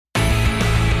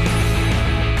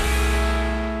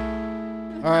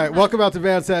All right, welcome out to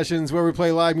Van Sessions, where we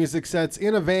play live music sets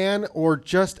in a van or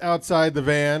just outside the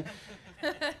van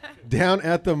down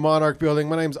at the Monarch Building.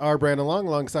 My name's R. Brandon Long,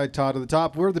 alongside Todd at the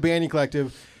top. We're the Bandy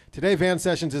Collective. Today, Van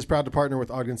Sessions is proud to partner with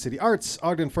Ogden City Arts,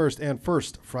 Ogden First, and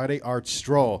First Friday Arts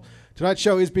Stroll. Tonight's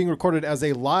show is being recorded as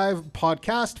a live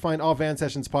podcast. Find all Van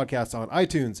Sessions podcasts on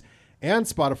iTunes and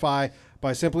Spotify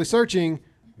by simply searching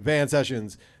Van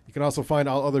Sessions. You can also find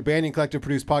all other Bandy Collective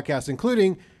produced podcasts,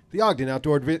 including the Ogden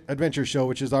Outdoor Adventure Show,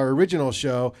 which is our original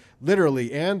show,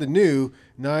 literally, and the new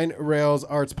 9 Rails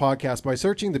Arts podcast by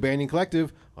searching the Banyan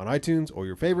Collective on iTunes or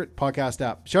your favorite podcast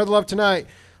app. Share the love tonight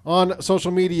on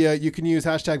social media. You can use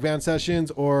hashtag Van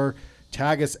Sessions or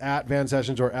tag us at Van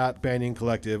Sessions or at Banyan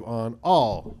Collective on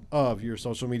all of your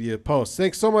social media posts.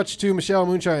 Thanks so much to Michelle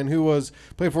Moonshine, who was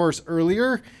playing for us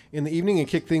earlier in the evening and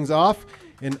kicked things off.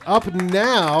 And up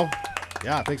now,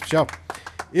 thanks, Michelle,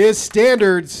 is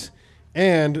Standards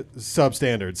and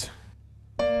Substandards.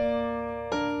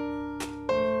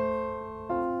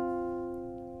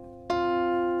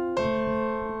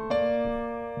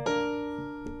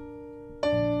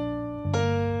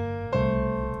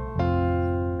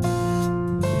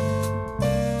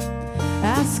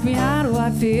 Ask me how do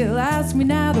I feel, ask me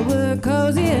now that we're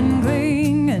cozy and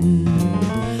clinging.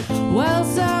 Well,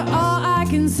 sir, all I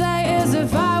can say is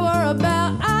if I were a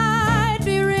bell, I'd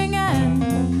be ringing.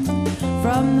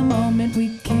 From the moment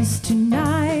we kissed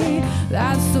tonight,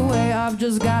 that's the way I've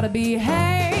just gotta be.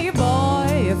 Hey,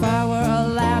 boy, if I were a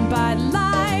lamp, I'd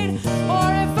light,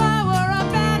 or if I were a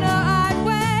banner, I'd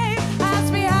wave.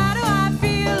 Ask me how do I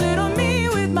feel, little me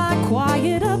with my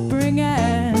quiet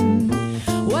upbringing.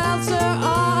 Well, sir,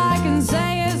 all I can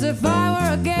say is if I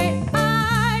were a gate,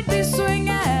 I'd be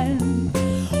swinging,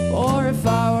 or if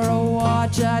I were a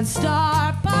watch, I'd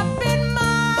start popping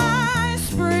my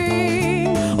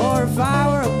spring, or if I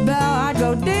were a bell, I'd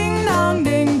go ding dong,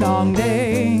 ding dong,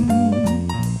 ding.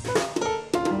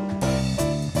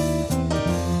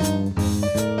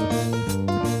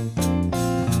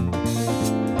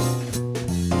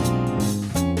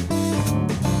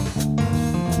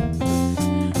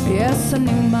 Yes, I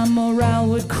knew my morale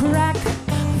would crack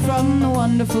from the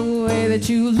wonderful way that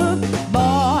you look,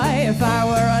 boy. If I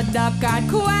were a duck, I'd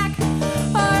quack,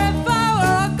 or if I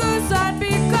were a goose, I'd be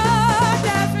cooked.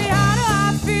 Ask me how do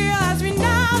I feel, ask me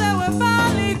now that we're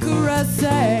finally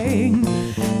caressing.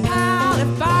 Pal,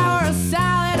 if I were a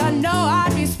salad, I know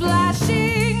I'd be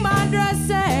splashing my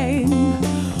dressing.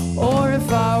 Or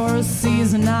if I were a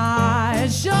season,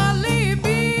 I'd surely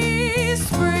be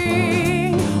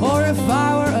spring. Or if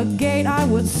I were a gate, I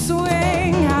would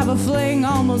swing, have a fling,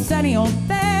 almost any old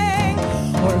thing.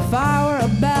 Or if I were a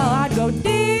bell, I'd go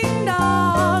ding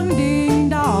dong, ding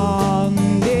dong,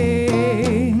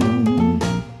 ding.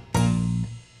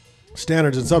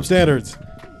 Standards and Substandards.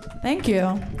 Thank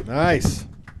you. Nice.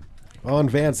 On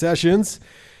Van Sessions,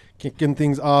 kicking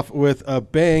things off with a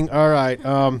bang. All right.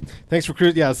 Thanks for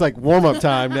cruising. Yeah, it's like warm-up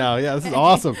time now. Yeah, this is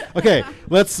awesome. Okay,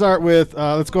 let's start with,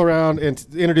 let's go around and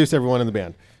introduce everyone in the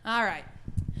band. All right.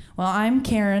 Well, I'm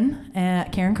Karen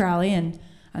Crowley, and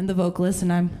I'm the vocalist,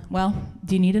 and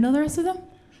do you need to know the rest of them?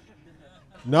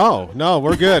 No,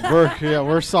 we're good.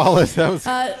 We're solid.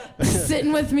 That was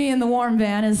sitting with me in the warm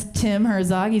van is Tim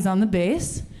Herzog. He's on the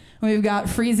bass. We've got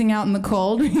Freezing Out in the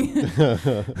Cold,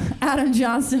 Adam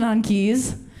Johnston on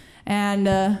keys,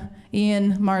 and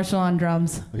Ian Marshall on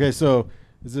drums. Okay, so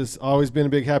has this always been a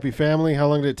big happy family? How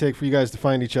long did it take for you guys to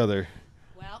find each other?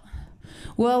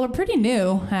 Well, we're pretty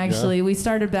new, actually. Yeah. We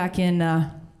started back in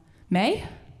May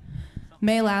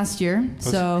last year.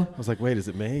 I was like, wait, is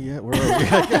it May yet? Where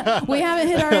are we? We haven't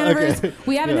hit our anniversary. Okay.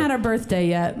 We haven't had our birthday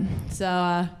yet.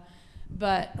 So,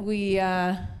 but we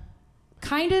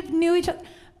kind of knew each other.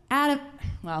 Adam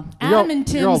and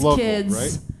Tim's you're all local, kids,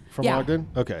 right? From Ogden?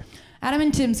 Okay. Adam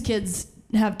and Tim's kids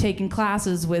have taken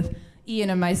classes with Ian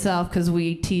and myself because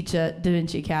we teach at Da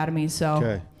Vinci Academy. So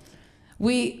okay.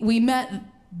 we met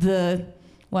the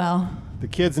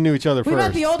kids knew each other first. We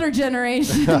met the older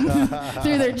generation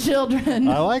through their children.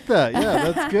 I like that.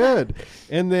 Yeah, that's good.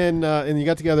 And then and you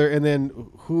got together, and then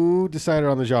who decided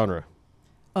on the genre?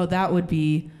 Oh, that would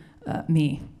be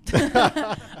me.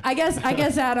 I guess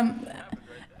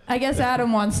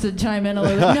Adam wants to chime in a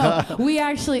little bit. No, we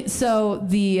actually, so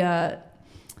the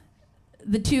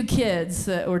two kids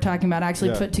that we're talking about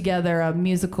actually put together a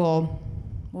musical,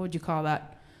 what would you call that?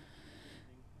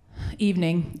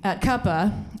 Evening at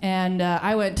Cuppa, and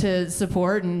I went to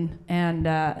support, and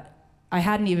I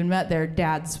hadn't even met their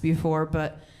dads before,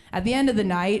 but at the end of the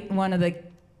night, one of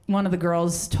the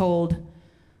girls told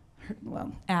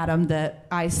Adam that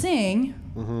I sing,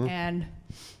 and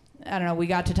I don't know, we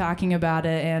got to talking about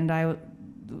it, and I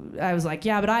was like,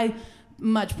 yeah, but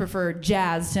much prefer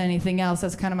jazz to anything else.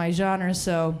 That's kind of my genre,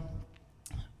 so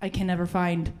I can never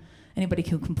find anybody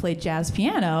who can play jazz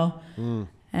piano.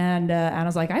 And I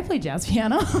was like, I play jazz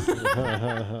piano.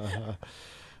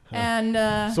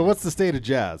 And so what's the state of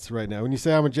jazz right now? When you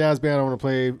say I'm a jazz band, I want to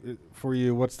play for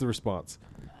you, what's the response?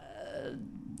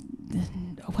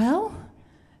 Well,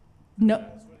 no,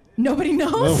 nobody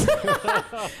knows.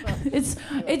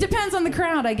 It depends on the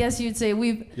crowd, I guess you'd say.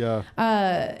 We've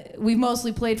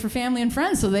mostly played for family and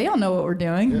friends, so they all know what we're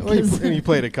doing. Yeah, well, and you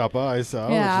played a cuppa, I saw.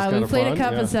 Yeah, which is we played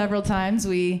fun. a cuppa several times.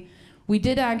 We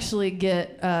did actually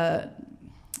get a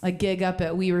gig up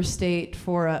at Weaver State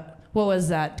for what was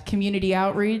that? Community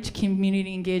outreach,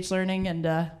 community engaged learning,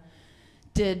 and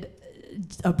did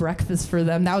a breakfast for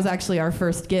them. That was actually our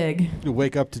first gig. You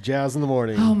wake up to jazz in the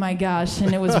morning. Oh my gosh,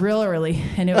 and it was real early,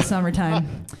 and it was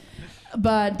summertime.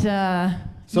 But now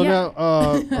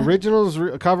originals,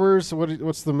 covers.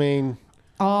 What's the main?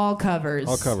 All covers.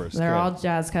 All covers. They're okay. all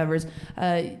jazz covers.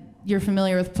 You're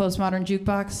familiar with Postmodern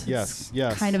Jukebox? Yes.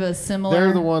 Kind of a similar.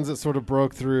 They're the ones that sort of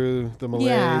broke through the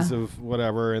malaise of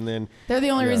whatever, and then they're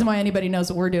the only reason why anybody knows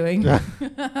what we're doing.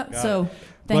 So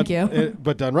thank you.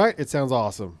 But done right, it sounds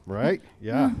awesome, right?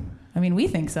 Yeah. I mean, we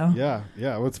think so. Yeah.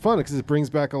 Well, it's fun because it brings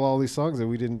back all these songs that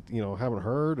we didn't, haven't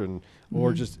heard, and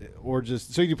or just.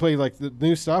 So you play like the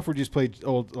new stuff, or just play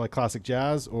old like classic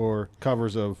jazz, or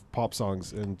covers of pop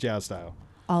songs in jazz style.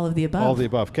 All of the above. All of the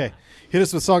above. Okay. Hit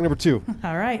us with song number 2.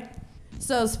 All right.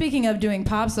 So speaking of doing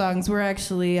pop songs, we're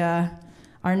actually, our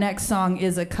next song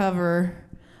is a cover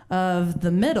of The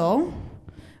Middle,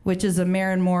 which is a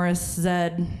Maren Morris,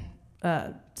 Zed,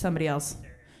 somebody else,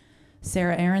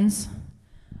 Sarah Aarons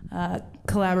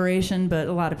collaboration, but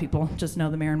a lot of people just know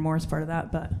the Maren Morris part of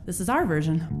that, but this is our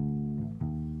version.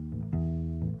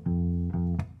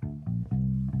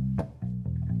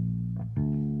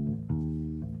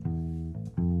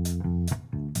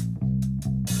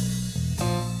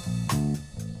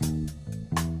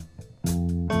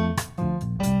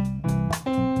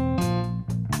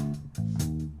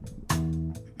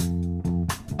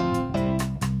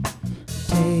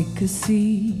 Take a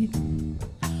seat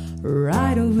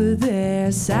right over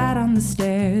there, sat on the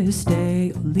stairs,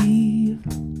 stay or leave.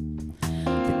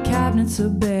 The cabinets are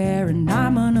bare and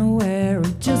I'm unaware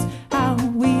of just how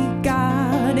we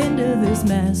got into this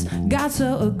mess. Got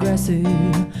so aggressive,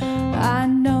 I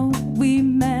know we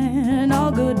meant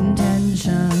all good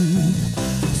intentions.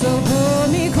 So pull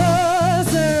me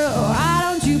closer, why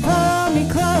don't you pull me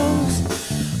close?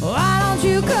 Why don't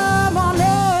you come on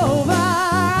over?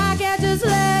 I can't just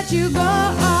let you go.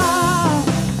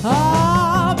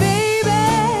 Oh, baby,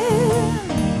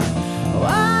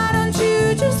 why don't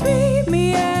you just meet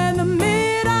me in the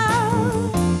middle?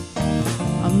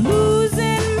 I'm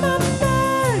losing my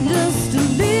mind just a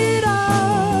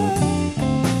little.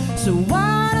 So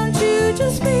why don't you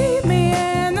just meet me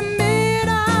in the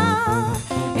middle?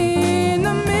 In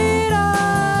the middle,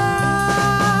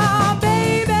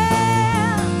 baby,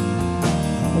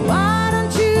 why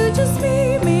don't you just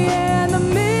meet me in the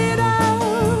middle?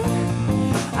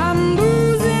 I'm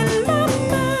losing my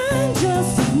mind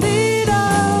just a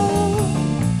little.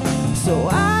 So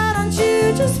why don't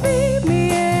you just meet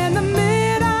me in the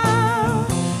middle?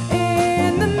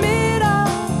 In the middle.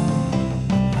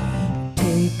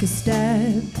 Take a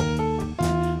step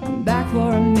back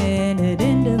for a minute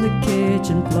into the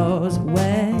kitchen. Floors are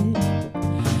wet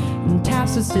and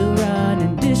taps are still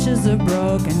running, dishes are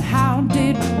broken. How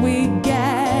did we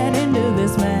get into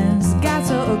this mess? Got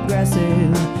so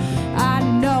aggressive, I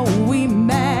know we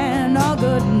meant all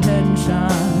good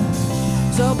intentions.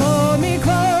 So pull me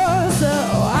closer,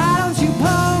 why don't you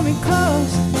pull me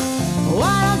close?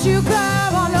 Why don't you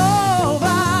come on over?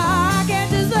 I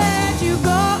can't just let you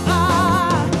go.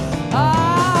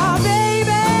 Oh,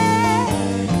 baby,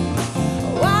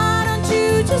 why don't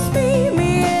you just meet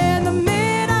me in the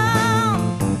middle?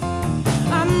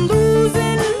 I'm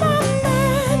losing my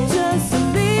mind just a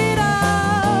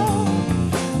little.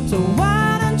 So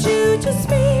why don't you just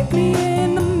meet me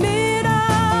in the middle?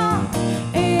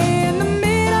 In the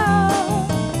middle.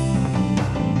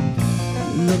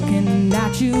 Looking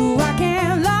at you, I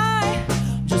can't lie.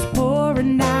 Just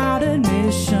pouring out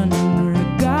admission,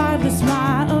 regardless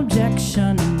my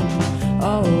objection.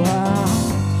 Oh,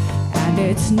 and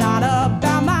it's not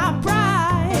about my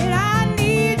pride. I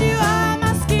need you on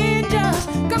my skin. Just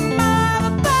come over,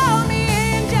 pull me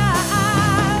in your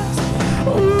eyes.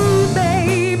 Ooh,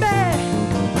 baby,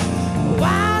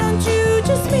 why don't you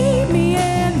just meet me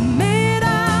in the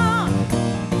middle?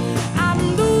 I'm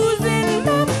losing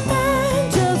my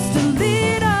mind just a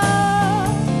little.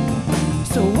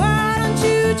 So why don't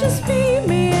you just meet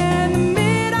me in the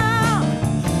middle?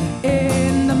 In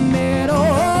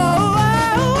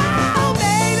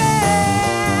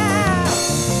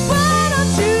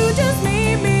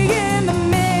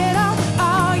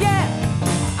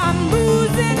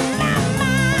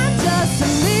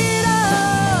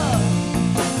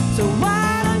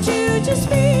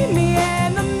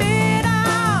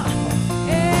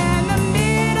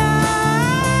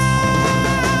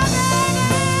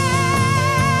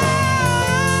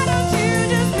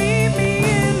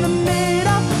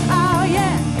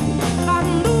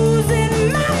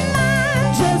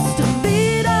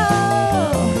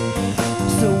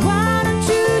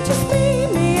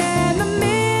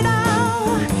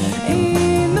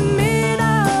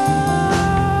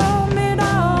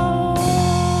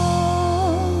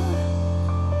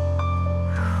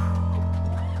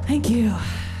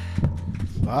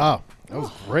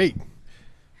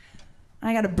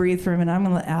I got to breathe for a minute. I'm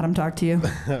going to let Adam talk to you.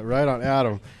 Right on,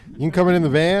 Adam. You can come in the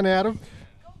van, Adam?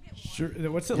 Sure.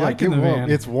 What's it like in the warm.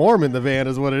 van? It's warm in the van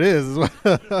is what it is.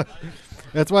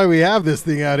 That's why we have this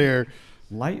thing out here.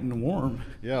 Light and warm.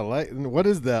 Yeah, light. What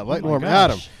is that? Light and warm. Gosh.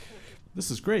 Adam. This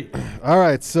is great. All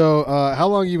right. So how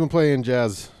long have you been playing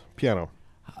jazz piano?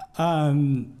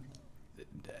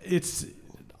 It's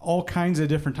all kinds of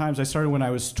different times. I started when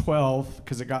I was 12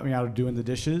 because it got me out of doing the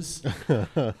dishes.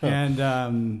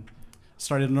 And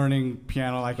started learning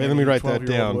piano like let me write that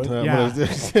down.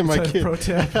 Yeah. My kid. Pro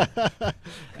tip.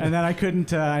 And then I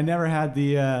couldn't, I never had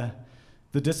the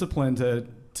discipline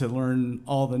to learn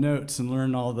all the notes and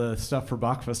learn all the stuff for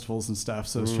Bach festivals and stuff.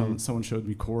 So someone showed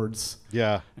me chords.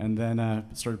 Yeah. And then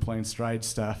started playing stride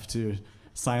stuff to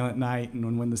Silent Night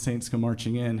and When the Saints Come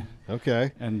Marching In.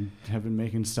 Okay. And have been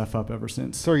making stuff up ever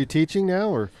since. So are you teaching now,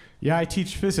 or? Yeah, I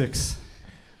teach physics.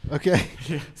 Okay.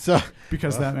 So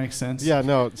because that makes sense. Yeah,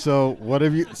 no. So what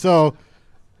have you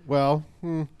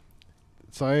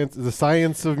science, the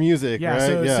science of music, yeah,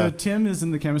 right? So Tim is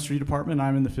in the chemistry department,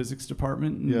 I'm in the physics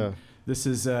department. And this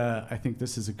is I think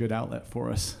this is a good outlet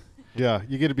for us. Yeah,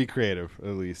 you get to be creative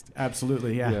at least.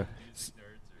 Absolutely, yeah.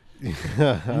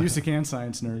 Music and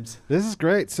science nerds. This is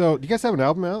great. So do you guys have an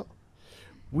album out?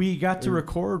 We got to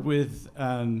record with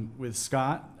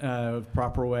Scott of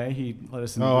Proper Way. He let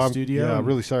us into the studio. Yeah, I'm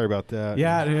really sorry about that.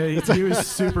 Yeah, he was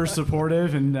super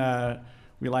supportive, and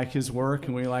we like his work,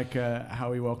 and we like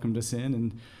how he welcomed us in.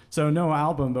 And so no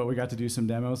album, but we got to do some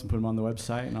demos and put them on the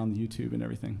website and on the YouTube and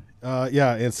everything.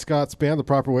 Yeah, and Scott's band, The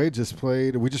Proper Way,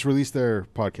 we just released their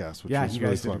podcast, which was you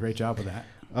really guys fun. did a great job with that.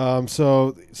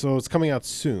 So it's coming out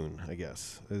soon, I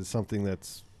guess. Is something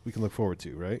that's we can look forward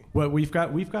to, right? Well, we've got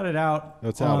it out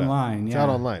online. It's out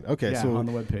online. Okay, yeah, so on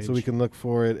the webpage. So we can look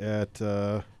for it at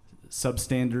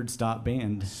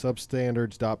substandards.band.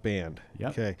 Substandards.band.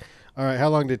 Yep. Okay. All right. How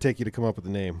long did it take you to come up with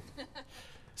the name?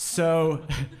 So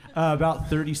about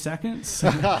 30 seconds.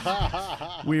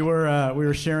 we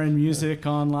were sharing music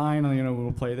online.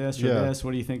 We'll play this or this.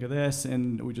 What do you think of this?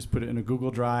 And we just put it in a Google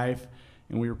Drive.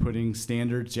 And we were putting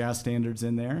jazz standards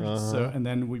in there. So, and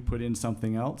then we put in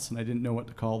something else, and I didn't know what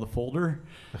to call the folder.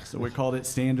 So we called it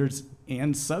Standards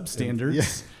and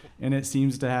Substandards. And it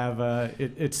seems to have,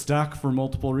 it stuck for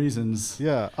multiple reasons.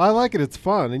 Yeah, I like it. It's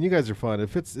fun, and you guys are fun.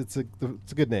 It's a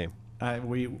good name. I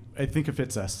think it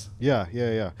fits us.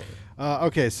 Yeah.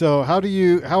 Okay, so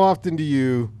how often do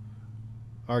you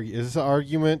argue? Is this an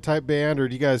argument type band, or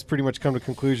do you guys pretty much come to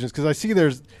conclusions? Because I see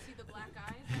there's...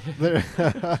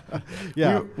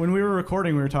 Yeah. When we were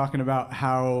recording, we were talking about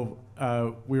how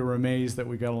we were amazed that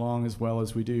we got along as well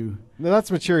as we do. No, that's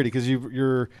maturity because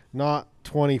you're not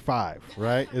 25,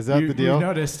 right? Is that the deal? You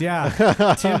noticed,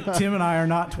 yeah. Tim and I are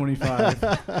not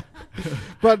 25.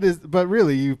 But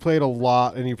really, you played a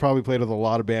lot, and you probably played with a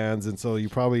lot of bands, and so you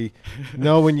probably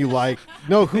know who you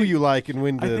like, and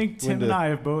when to. I think Tim and I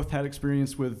have both had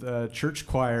experience with church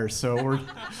choirs, so we're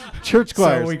church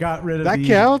choirs. So we got rid of that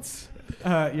counts.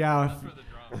 Yeah,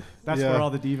 that's where all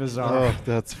the divas are. Oh,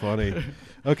 that's funny.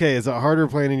 Okay, is it harder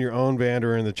playing in your own band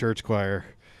or in the church choir?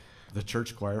 The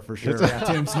church choir for sure. Yeah,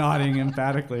 Tim's nodding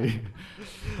emphatically.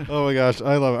 Oh my gosh,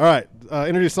 I love it. All right,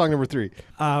 introduce song number 3.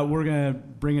 We're gonna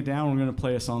bring it down. We're gonna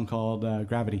play a song called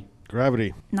 "Gravity."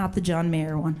 Gravity. Not the John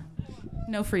Mayer one.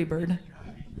 No Freebird.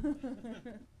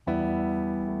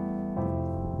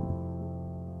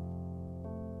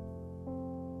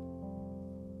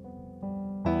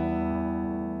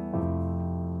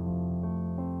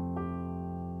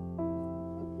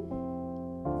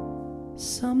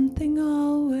 Something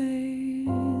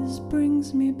always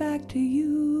brings me back to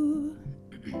you.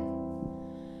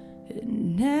 It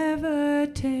never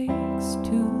takes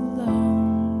too long.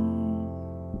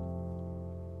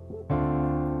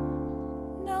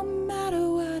 No matter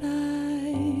what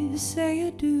I say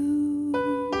or do,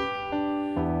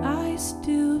 I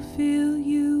still feel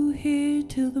you here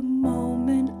till the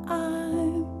moment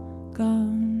I'm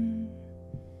gone.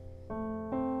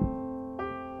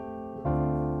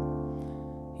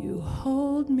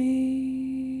 Hold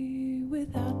me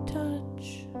without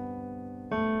touch.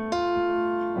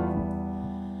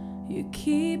 You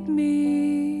keep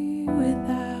me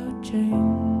without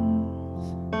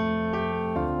chains.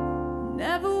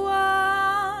 Never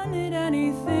wanted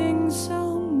anything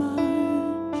so much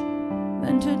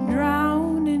than to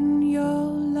drown in your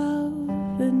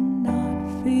love and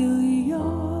not feel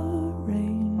your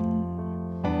rain.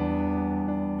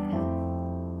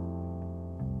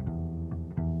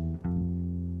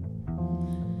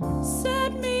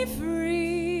 Set me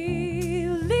free,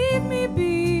 leave me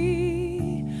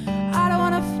be. I don't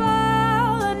want to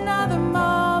fall another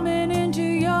moment into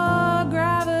your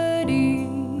gravity.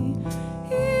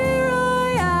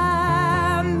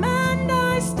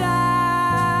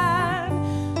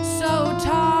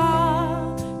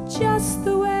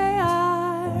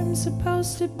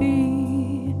 to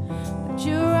be, but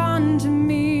you're onto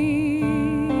me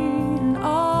and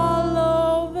all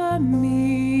over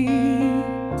me.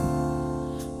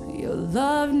 You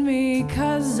loved me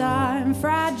 'cause I'm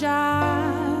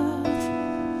fragile,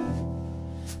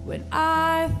 when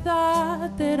I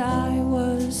thought that I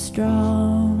was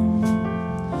strong.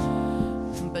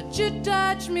 But you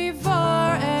touched me for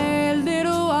a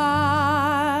little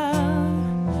while,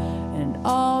 and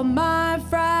all my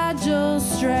fragile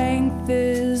strength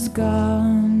is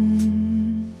gone.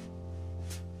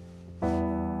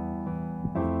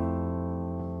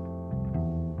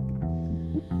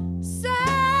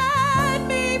 Set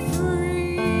me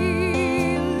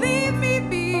free, leave me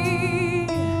be.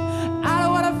 I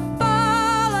don't wanna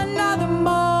fall another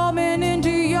moment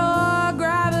into your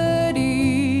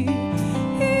gravity.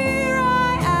 Here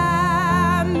I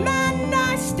am, and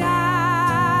I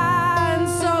stand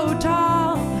so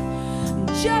tall,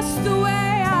 just the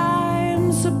way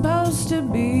I'm supposed to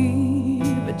be.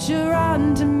 But you're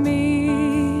onto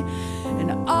me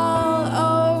and all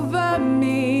over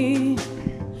me.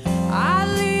 I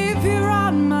live here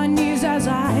on my knees as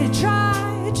I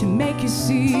try to make you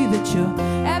see that you're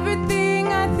everything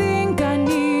I think I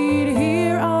need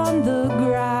here on the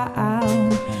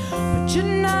ground. But you're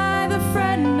neither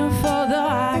friend nor foe, though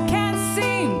I can't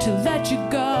seem to let you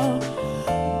go.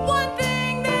 One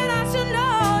thing that I should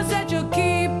know is that you're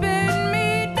keeping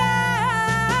me down.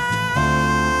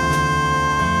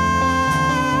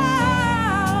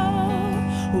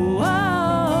 Whoa.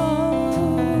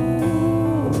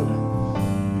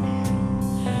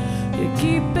 You're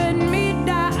keeping me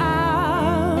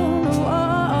down.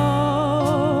 Whoa.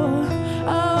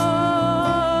 Oh.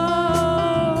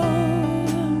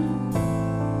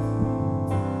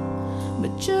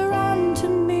 But you're onto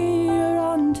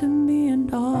me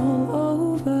and all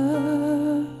over.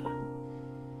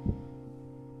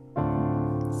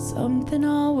 Something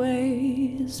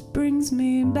always brings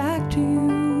me back to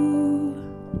you.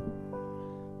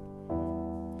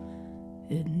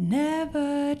 It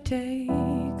never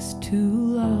takes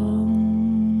too long.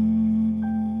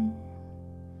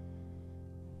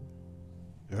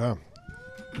 Yeah.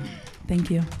 Thank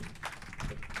you.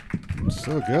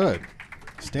 So good.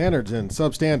 Standards and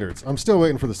substandards. I'm still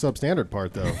waiting for the substandard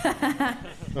part, though.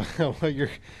 Well,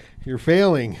 you're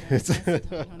failing. It's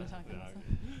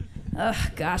Ugh,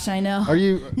 gosh, I know. Are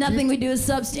you? Nothing we do is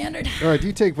substandard. All right. Do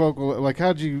you take vocal? Like,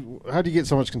 how'd you get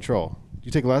so much control? Do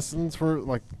you take lessons for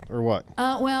or what?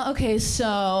 Well, okay, so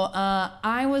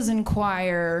I was in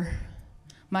choir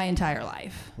my entire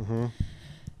life. Mm-hmm.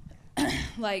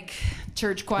 Like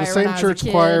church choir. The when same I was church a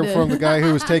kid. choir from the guy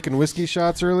who was taking whiskey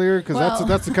shots earlier, because Well-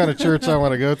 that's the kind of church I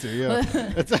want to go to. Yeah.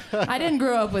 I didn't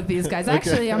grow up with these guys. Okay.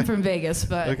 Actually, I'm from Vegas,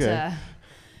 but Okay.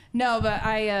 no, but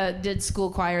I did school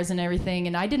choirs and everything,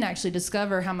 and I didn't actually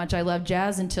discover how much I loved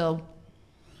jazz until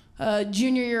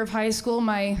junior year of high school.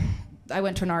 I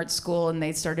went to an art school, and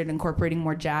they started incorporating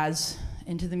more jazz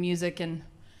into the music, and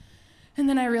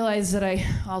then I realized that I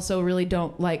also really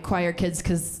don't like choir kids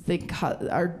because they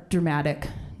are dramatic.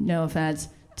 No offense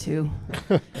to,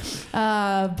 but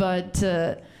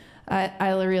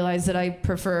I realized that I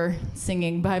prefer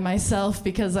singing by myself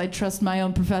because I trust my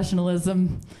own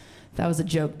professionalism. That was a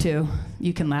joke too.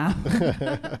 You can laugh.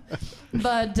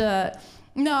 But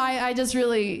no, I just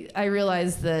I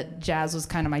realized that jazz was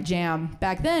kind of my jam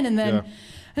back then, and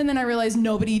then I realized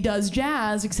nobody does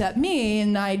jazz except me,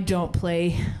 and I don't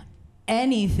play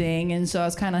anything, and so I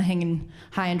was kind of hanging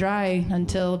high and dry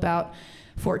until about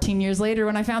 14 years later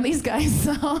when I found these guys.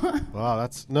 So. Wow,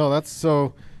 that's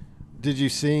so. Did you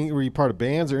sing? Were you part of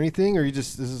bands or anything, or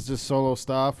this is just solo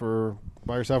stuff, or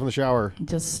by yourself in the shower?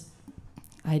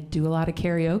 I do a lot of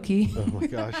karaoke. Oh my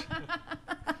gosh.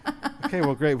 Okay,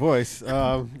 well, great voice.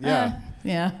 Yeah.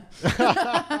 Yeah.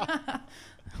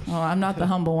 Oh, I'm not the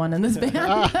humble one in this band.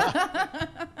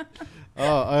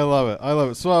 Oh, I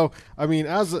love it. So, I mean,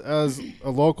 as a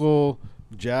local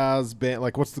jazz band,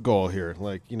 like, what's the goal here?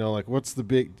 Like, what's the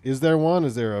big? Is there one?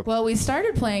 Is there a? Well, we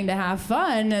started playing to have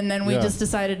fun, and then we just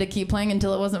decided to keep playing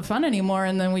until it wasn't fun anymore,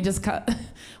 and then we just cut.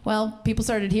 Well, people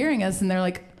started hearing us, and they're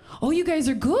like, "Oh, you guys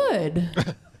are good."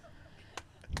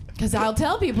 Because I'll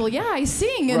tell people, yeah, I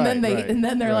sing, and then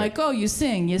they're like, "Oh, you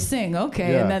sing,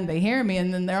 okay," and then they hear me,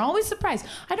 and then they're always surprised.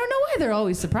 I don't know why they're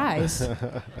always surprised.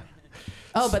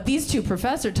 Oh, but these two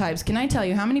professor types, can I tell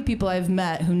you how many people I've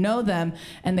met who know them,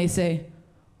 and they say,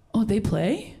 "Oh, they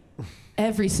play?"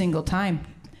 Every single time.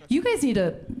 You guys need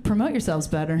to promote yourselves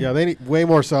better. Yeah, they need way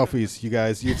more selfies, you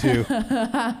guys. You too.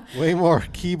 Way more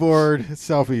keyboard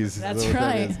selfies. That's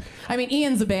right. I mean,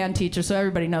 Ian's a band teacher, so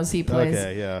everybody knows he plays.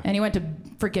 Okay, yeah. And he went to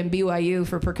freaking BYU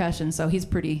for percussion, so he's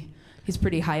pretty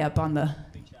high up on the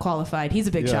qualified. He's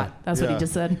a big shot. That's what he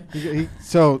just said.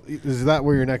 So is that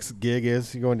where your next gig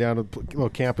is? You going down to a little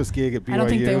campus gig at BYU? I don't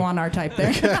think they want our type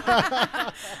there.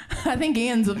 I think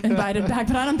Ian's invited back,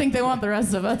 but I don't think they want the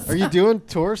rest of us. Are you doing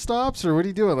tour stops, or what are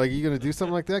you doing? Like, are you going to do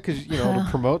something like that because to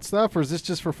promote stuff, or is this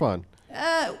just for fun?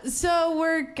 So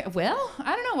I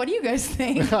don't know. What do you guys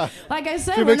think? Like I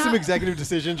said, we're make some executive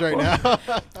decisions right now.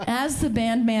 As the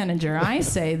band manager, I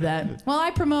say that. Well,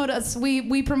 I promote us.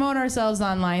 We promote ourselves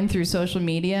online through social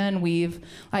media, and we've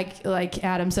like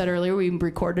Adam said earlier, we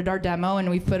recorded our demo and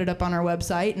we've put it up on our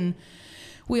website, and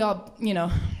we all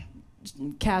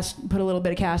put a little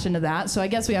bit of cash into that. So I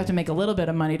guess we have to make a little bit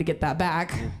of money to get that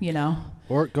back.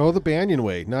 Or go the Banyan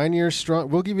way. 9 years strong.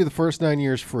 We'll give you the first 9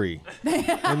 years free.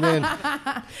 And then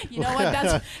you know what?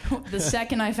 That's the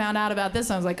second I found out about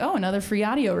this, I was like, oh, another free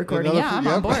audio recording. I'm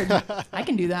on board. I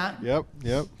can do that. Yep.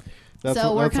 That's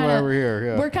why we're here.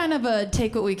 Yeah. We're kind of a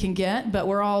take what we can get, but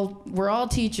we're all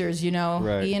teachers.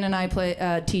 Right. Ian and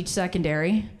I teach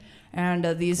secondary. And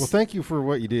these. Well, thank you for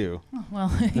what you do. Well,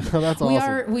 that's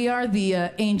awesome. We are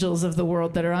the angels of the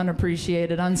world that are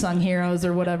unappreciated, unsung heroes,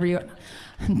 or whatever you.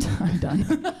 I'm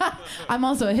done. I'm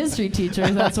also a history teacher.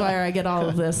 That's why I get all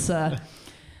of this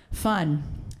fun.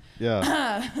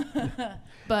 Yeah.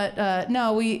 But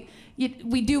no, we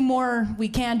do more. We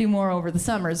can do more over the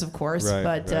summers, of course.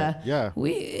 Right, but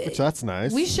which that's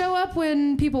nice. We show up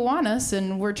when people want us,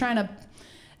 and we're trying to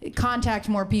contact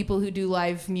more people who do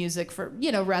live music for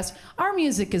our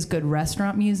music is good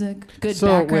restaurant music, good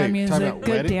background music,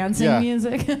 good dancing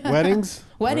music. Weddings.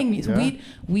 Wedding music. Yeah.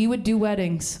 We would do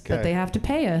weddings, but they have to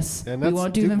pay us. And we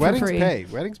won't do them for free.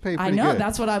 Weddings pay pretty I know. Good.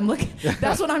 That's what I'm looking.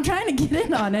 That's what I'm trying to get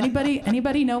in on.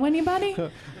 Anybody know anybody?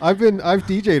 I've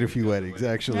DJ'd a few weddings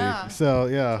actually. Yeah. So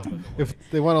yeah, if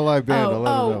they want a live band, I'll let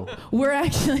them know.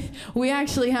 We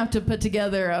actually have to put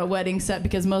together a wedding set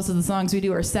because most of the songs we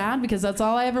do are sad, because that's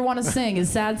all I ever want to sing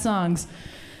is sad songs.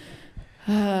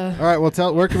 All right,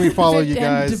 well, where can we follow you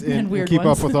guys and keep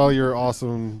up with all your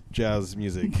awesome jazz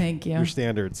music? Thank you. Your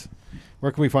standards.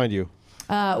 Where can we find you?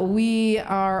 We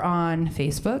are on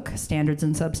Facebook, Standards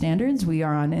and Substandards. We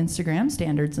are on Instagram,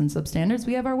 Standards and Substandards.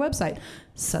 We have our website,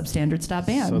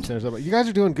 substandards.band. You guys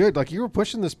are doing good. Like, you were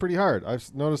pushing this pretty hard.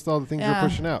 I've noticed all the things you're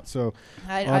pushing out. So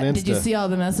on Insta. Did you see all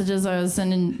the messages I was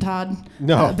sending Todd?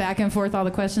 No. Back and forth, all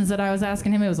the questions that I was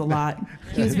asking him. It was a lot.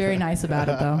 He was very nice about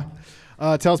it, though.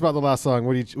 Tell us about the last song.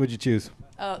 What'd you choose?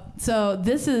 So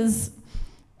this is,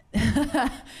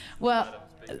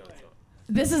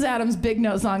 this is Adam's Big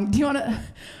Note song. Do you want to?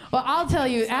 Well, I'll tell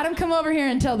you. Adam, come over here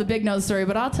and tell the Big Note story.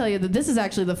 But I'll tell you that this is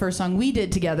actually the first song we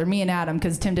did together, me and Adam,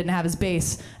 because Tim didn't have his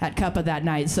bass at Cuppa that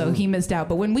night, so he missed out.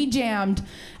 But when we jammed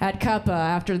at Cuppa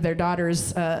after their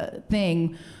daughter's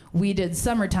thing, we did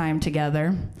Summertime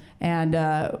together, and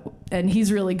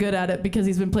he's really good at it because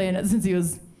he's been playing it since he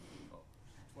was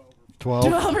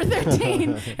 12 or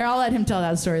 13. Here, I'll let him tell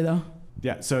that story, though.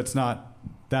 Yeah, so it's not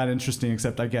that interesting,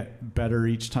 except I get better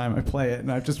each time I play it,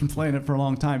 and I've just been playing it for a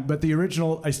long time. But the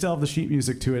original, I still have the sheet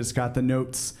music to it. It's got the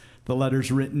notes, the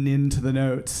letters written into the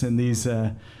notes, and these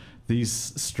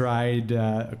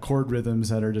stride chord rhythms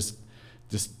that are just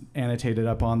annotated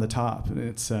up on the top. And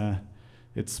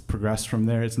it's progressed from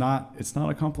there. It's not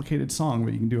a complicated song,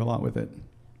 but you can do a lot with it.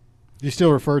 You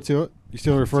still refer to it? You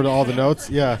still refer to all the notes?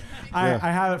 Yeah. I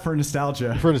have it for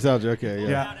nostalgia. For nostalgia, okay,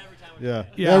 yeah. Yeah.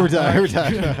 Every time.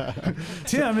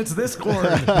 Tim, it's this chord.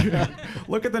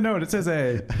 Look at the note. It says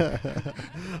A.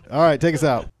 All right, take us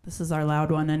out. This is our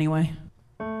loud one anyway.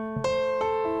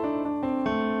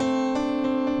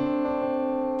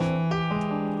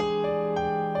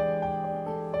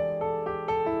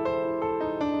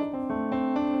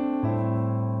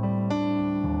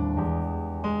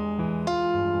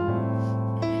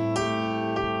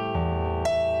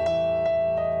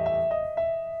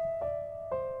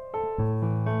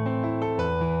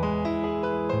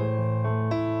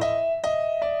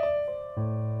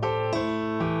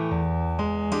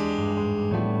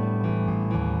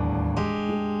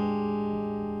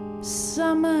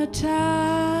 Summertime,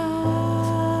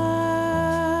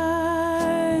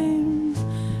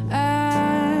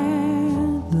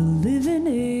 and the living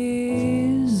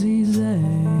is easy.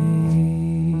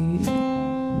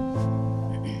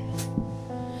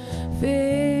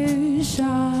 Fish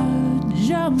are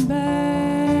jumping,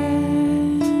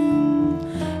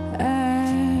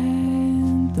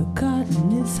 and the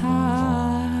cotton is high.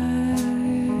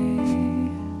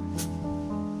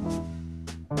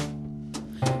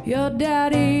 Your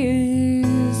daddy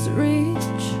is rich,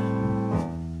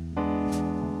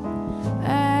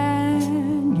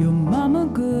 and your mama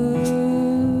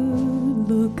good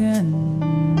looking.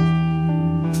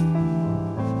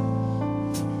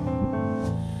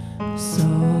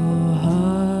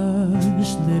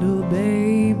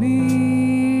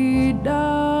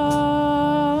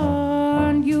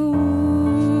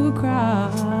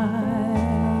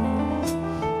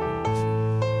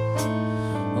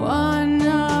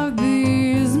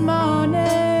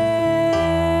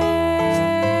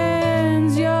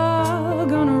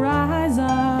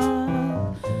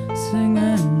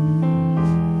 singing.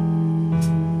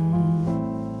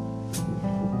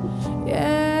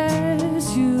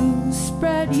 Yes, you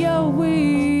spread your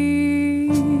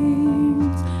wings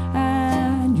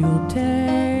and you'll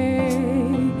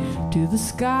take to the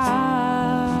sky.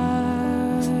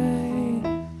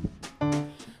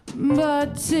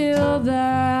 But till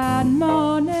that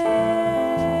morning,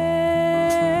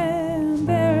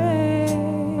 there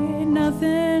ain't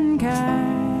nothing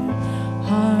can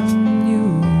harm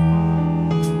you.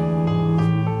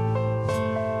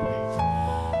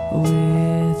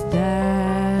 With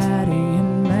Daddy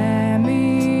and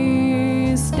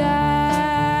Mammy standing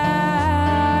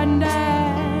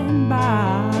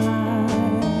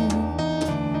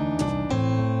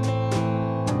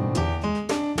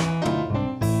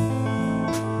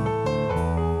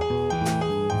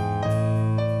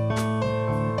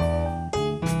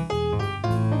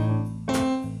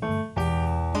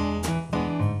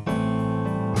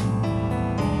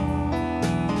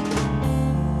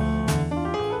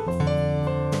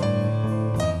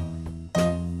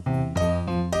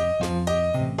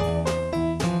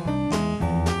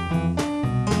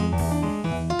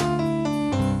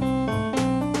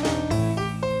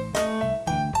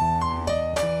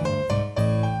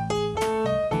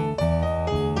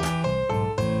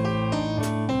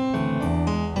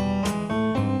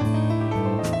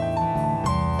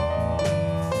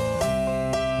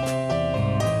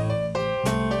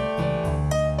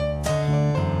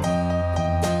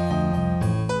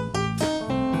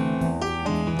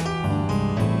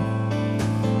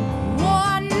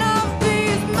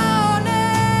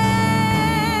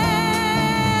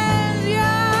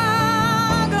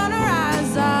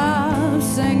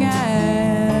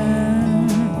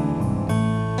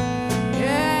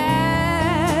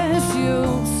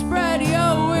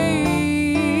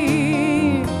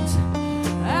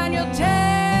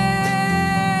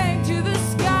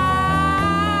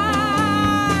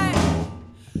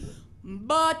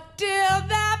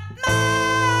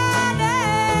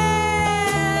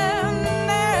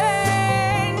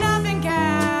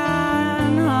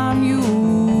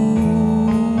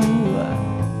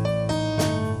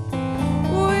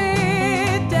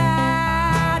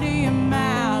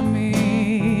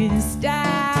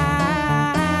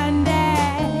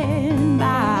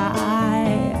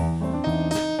by.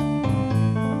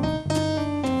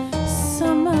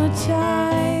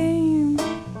 Summertime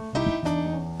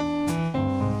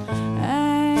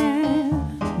and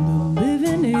the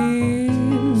living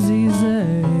is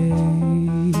easy.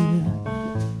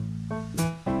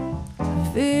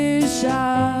 Fish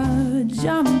are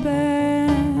jumping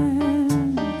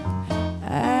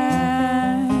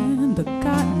and the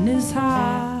cotton is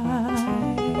high.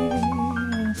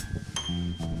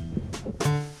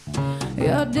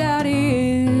 Your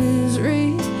daddy's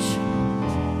rich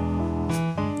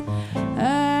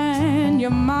and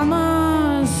your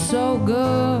mama's so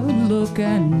good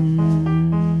looking.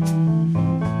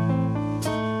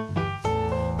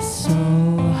 So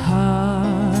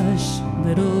hush,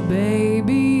 little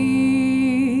baby,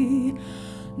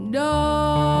 don't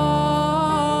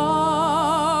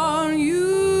you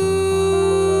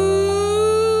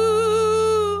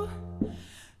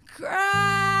cry.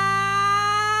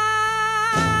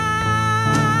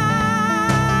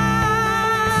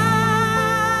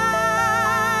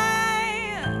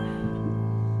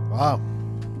 Wow.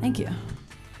 Thank you.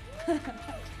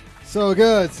 So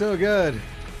good, so good.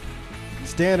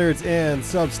 Standards and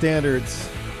Substandards.